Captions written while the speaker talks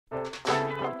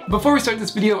Before we start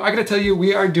this video, I gotta tell you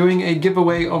we are doing a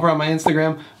giveaway over on my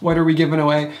Instagram. What are we giving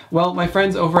away? Well, my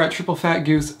friends over at Triple Fat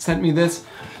Goose sent me this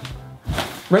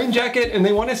rain jacket and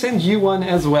they want to send you one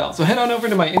as well. So head on over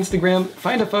to my Instagram,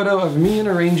 find a photo of me in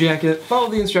a rain jacket, follow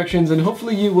the instructions, and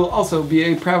hopefully you will also be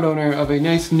a proud owner of a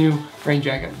nice new rain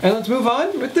jacket. And let's move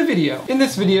on with the video. In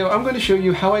this video, I'm going to show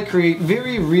you how I create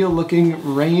very real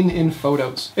looking rain in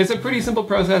photos. It's a pretty simple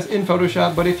process in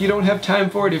Photoshop, but if you don't have time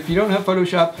for it, if you don't have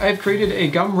Photoshop, I've created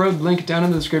a Gumroad link down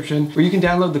in the description where you can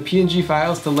download the PNG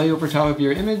files to lay over top of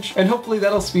your image, and hopefully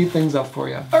that'll speed things up for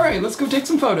you. All right, let's go take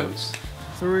some photos.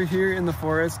 So we're here in the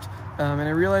forest, and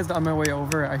I realized on my way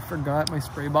over I forgot my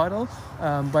spray bottle,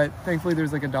 but thankfully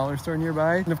there's like a dollar store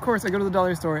nearby. And of course I go to the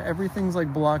dollar store, everything's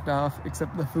like blocked off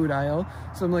except the food aisle.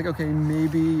 So I'm like, okay,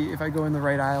 maybe if I go in the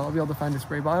right aisle, I'll be able to find a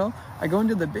spray bottle. I go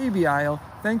into the baby aisle,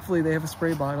 thankfully they have a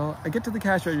spray bottle. I get to the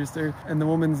cash register and the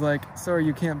woman's like, sorry,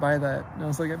 you can't buy that. And I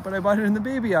was like, but I bought it in the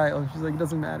baby aisle. She's like, it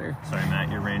doesn't matter. Sorry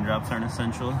Matt, your raindrops aren't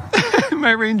essential.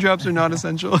 My raindrops are not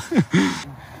essential.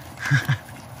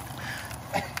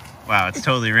 Wow, it's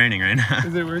totally raining right now.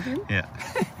 Is it working? Yeah.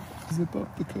 Zip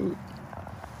up the coat.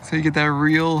 So you get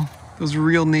that those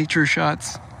real nature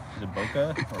shots. Is it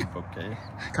bokeh or bokeh?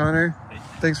 Connor,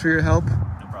 thanks for your help.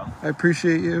 No problem. I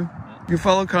appreciate you. You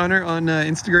follow Connor on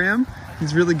Instagram.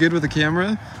 He's really good with a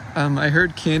camera. I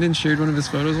heard Cannon shared one of his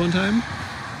photos one time.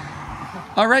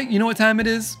 All right, you know what time it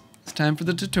is? It's time for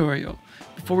the tutorial.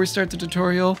 Before we start the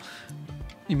tutorial,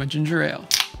 need my ginger ale.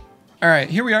 All right,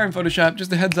 here we are in Photoshop.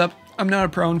 Just a heads up, I'm not a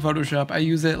pro in Photoshop. I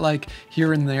use it like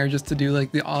here and there just to do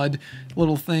like the odd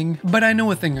little thing, but I know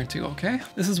a thing or two, okay?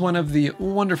 This is one of the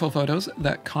wonderful photos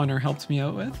that Connor helped me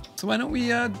out with. So why don't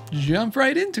we jump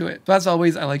right into it? So as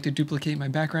always, I like to duplicate my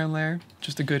background layer.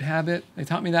 Just a good habit. They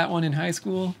taught me that one in high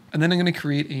school. And then I'm gonna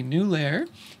create a new layer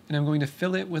and I'm going to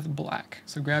fill it with black.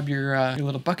 So grab your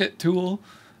little bucket tool,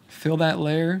 fill that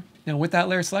layer. Now with that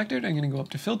layer selected, I'm gonna go up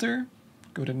to filter,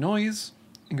 go to noise,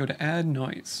 and go to add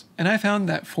noise. And I found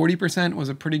that 40% was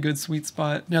a pretty good sweet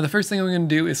spot. Now the first thing I'm gonna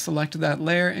do is select that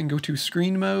layer and go to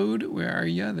screen mode. Where are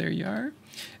you? There you are.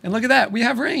 And look at that, we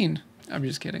have rain. I'm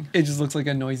just kidding. It just looks like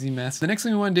a noisy mess. The next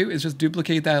thing we want to do is just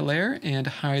duplicate that layer and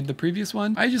hide the previous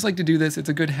one. I just like to do this. It's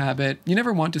a good habit. You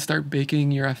never want to start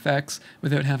baking your effects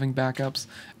without having backups.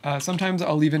 Sometimes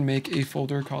I'll even make a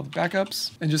folder called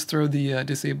backups and just throw the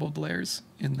disabled layers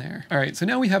in there. All right, so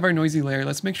now we have our noisy layer.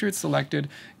 Let's make sure it's selected.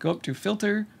 Go up to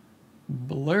filter,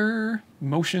 blur,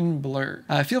 motion blur.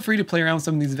 Feel free to play around with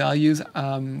some of these values.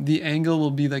 The angle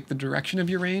will be like the direction of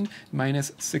your rain.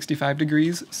 Minus 65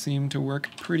 degrees seemed to work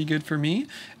pretty good for me.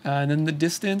 And then the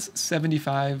distance,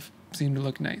 75, seemed to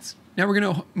look nice. Now we're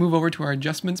going to move over to our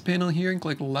adjustments panel here and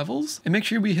click levels, and make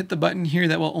sure we hit the button here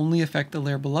that will only affect the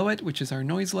layer below it, which is our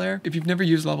noise layer. If you've never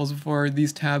used levels before,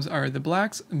 these tabs are the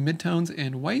blacks, midtones,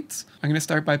 and whites. I'm going to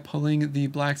start by pulling the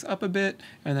blacks up a bit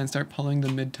and then start pulling the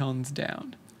midtones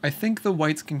down. I think the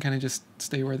whites can kind of just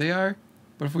stay where they are,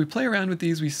 but if we play around with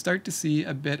these, we start to see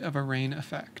a bit of a rain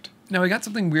effect. Now I got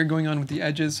something weird going on with the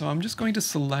edges, so I'm just going to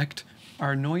select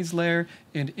our noise layer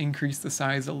and increase the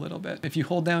size a little bit. If you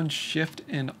hold down Shift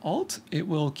and Alt, it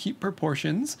will keep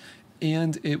proportions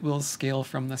and it will scale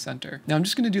from the center. Now I'm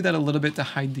just gonna do that a little bit to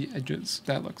hide the edges.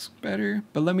 That looks better,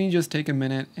 but let me just take a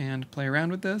minute and play around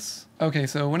with this. Okay,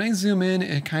 so when I zoom in,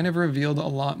 it kind of revealed a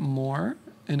lot more,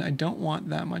 and I don't want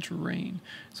that much rain.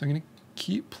 So I'm gonna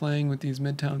keep playing with these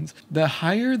midtones. The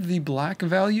higher the black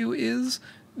value is,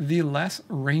 the less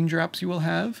raindrops you will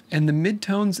have. And the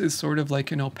midtones is sort of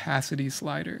like an opacity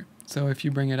slider. So if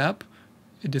you bring it up,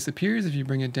 it disappears. If you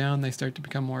bring it down, they start to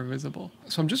become more visible.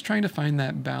 So I'm just trying to find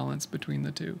that balance between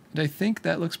the two. And I think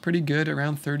that looks pretty good,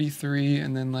 around 33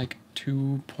 and then like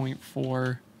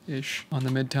 2.4-ish on the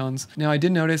midtones. Now I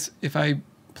did notice if I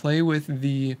play with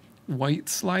the white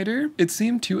slider, it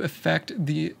seemed to affect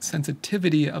the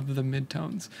sensitivity of the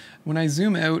midtones. When I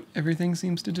zoom out, everything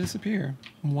seems to disappear.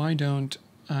 Why don't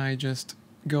I just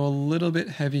go a little bit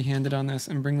heavy-handed on this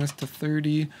and bring this to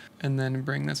 30 and then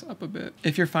bring this up a bit.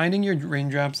 If you're finding your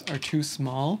raindrops are too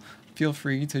small, feel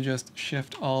free to just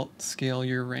Shift-Alt scale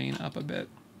your rain up a bit.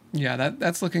 Yeah,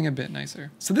 that's looking a bit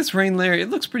nicer. So this rain layer, it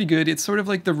looks pretty good. It's sort of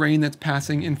like the rain that's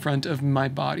passing in front of my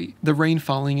body. The rain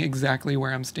falling exactly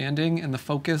where I'm standing, and the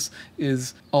focus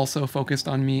is also focused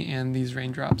on me and these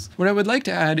raindrops. What I would like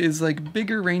to add is like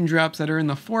bigger raindrops that are in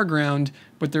the foreground,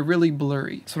 but they're really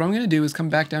blurry. So what I'm gonna do is come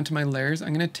back down to my layers.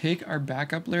 I'm gonna take our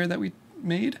backup layer that we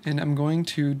made, and I'm going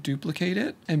to duplicate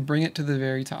it and bring it to the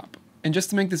very top. And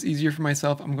just to make this easier for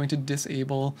myself, I'm going to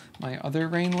disable my other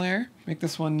rain layer. Make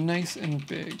this one nice and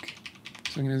big.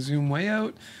 So I'm going to zoom way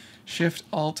out, Shift,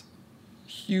 Alt,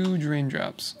 huge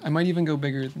raindrops. I might even go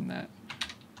bigger than that.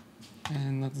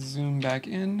 And let's zoom back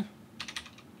in.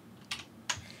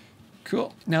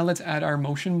 Cool. Now let's add our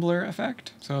motion blur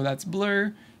effect. So that's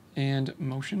blur and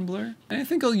motion blur. And I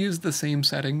think I'll use the same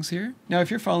settings here. Now,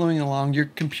 if you're following along, your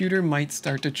computer might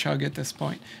start to chug at this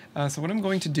point. So what I'm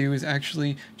going to do is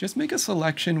actually just make a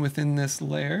selection within this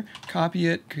layer, copy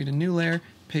it, create a new layer,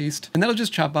 paste, and that'll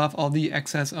just chop off all the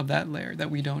excess of that layer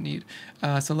that we don't need.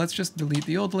 So let's just delete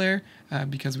the old layer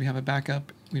because we have a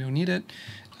backup. We don't need it.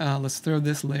 Let's throw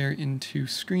this layer into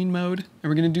screen mode. And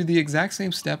we're going to do the exact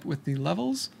same step with the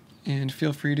levels. And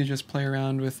feel free to just play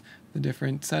around with the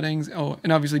different settings. Oh,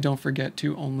 and obviously don't forget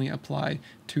to only apply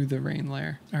to the rain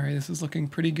layer. All right, this is looking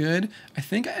pretty good. I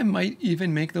think I might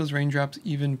even make those raindrops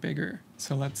even bigger.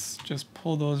 So let's just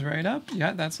pull those right up.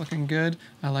 Yeah, that's looking good.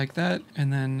 I like that.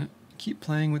 And then keep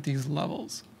playing with these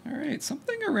levels. All right,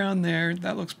 something around there.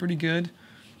 That looks pretty good.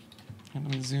 I'm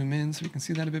gonna zoom in so we can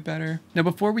see that a bit better. Now,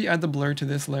 before we add the blur to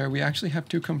this layer, we actually have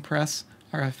to compress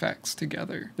our effects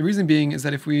together. The reason being is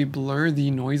that if we blur the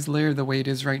noise layer the way it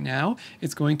is right now,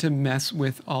 it's going to mess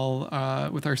with all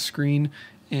with our screen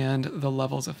and the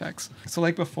levels effects. So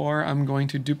like before, I'm going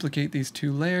to duplicate these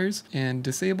two layers and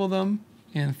disable them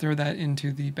and throw that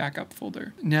into the backup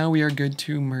folder. Now we are good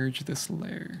to merge this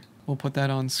layer. We'll put that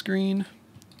on screen,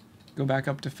 go back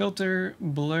up to filter,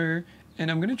 blur, and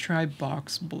I'm going to try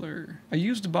box blur. I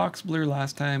used box blur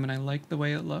last time and I liked the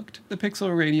way it looked. The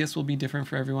pixel radius will be different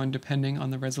for everyone depending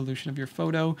on the resolution of your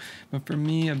photo, but for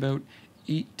me about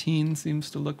 18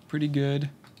 seems to look pretty good.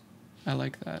 I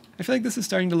like that. I feel like this is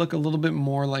starting to look a little bit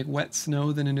more like wet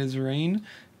snow than it is rain,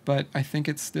 but I think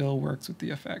it still works with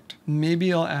the effect.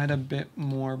 Maybe I'll add a bit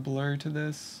more blur to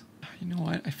this. You know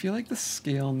what? I feel like the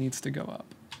scale needs to go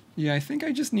up. Yeah, I think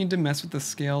I just need to mess with the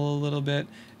scale a little bit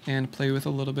and play with a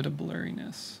little bit of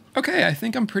blurriness. Okay, I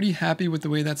think I'm pretty happy with the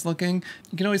way that's looking.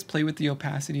 You can always play with the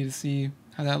opacity to see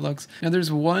how that looks. Now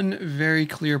there's one very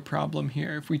clear problem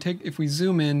here. If we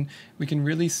zoom in, we can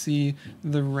really see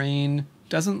the rain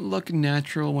doesn't look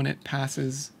natural when it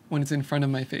passes, when it's in front of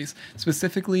my face,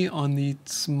 specifically on the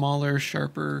smaller,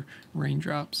 sharper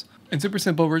raindrops. And super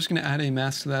simple, we're just gonna add a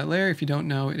mask to that layer. If you don't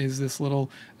know, it is this little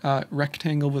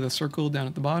rectangle with a circle down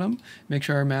at the bottom. Make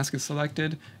sure our mask is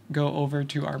selected. Go over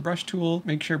to our brush tool,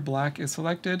 make sure black is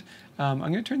selected. I'm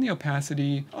gonna turn the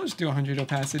opacity, I'll just do 100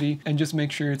 opacity and just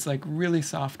make sure it's like really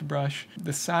soft brush.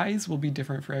 The size will be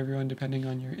different for everyone depending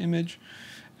on your image.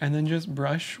 And then just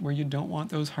brush where you don't want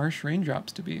those harsh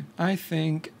raindrops to be. I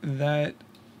think that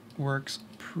works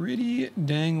pretty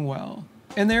dang well.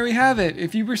 And there we have it.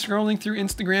 If you were scrolling through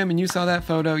Instagram and you saw that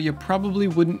photo, you probably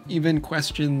wouldn't even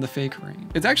question the fake rain.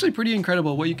 It's actually pretty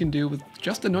incredible what you can do with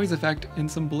just a noise effect and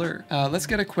some blur. Let's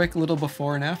get a quick little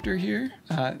before and after here.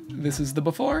 This is the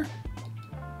before.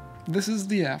 This is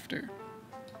the after.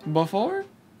 Before,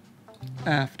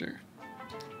 after.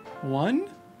 1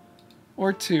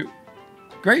 or 2.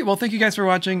 Great, well thank you guys for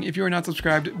watching. If you are not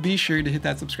subscribed, be sure to hit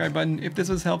that subscribe button. If this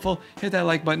was helpful, hit that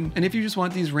like button. And if you just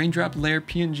want these raindrop layer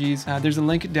PNGs, there's a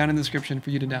link down in the description for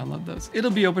you to download those.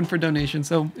 It'll be open for donation,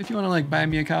 so if you want to like buy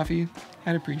me a coffee,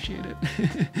 I'd appreciate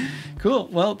it. Cool,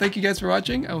 well thank you guys for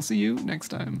watching. I will see you next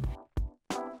time.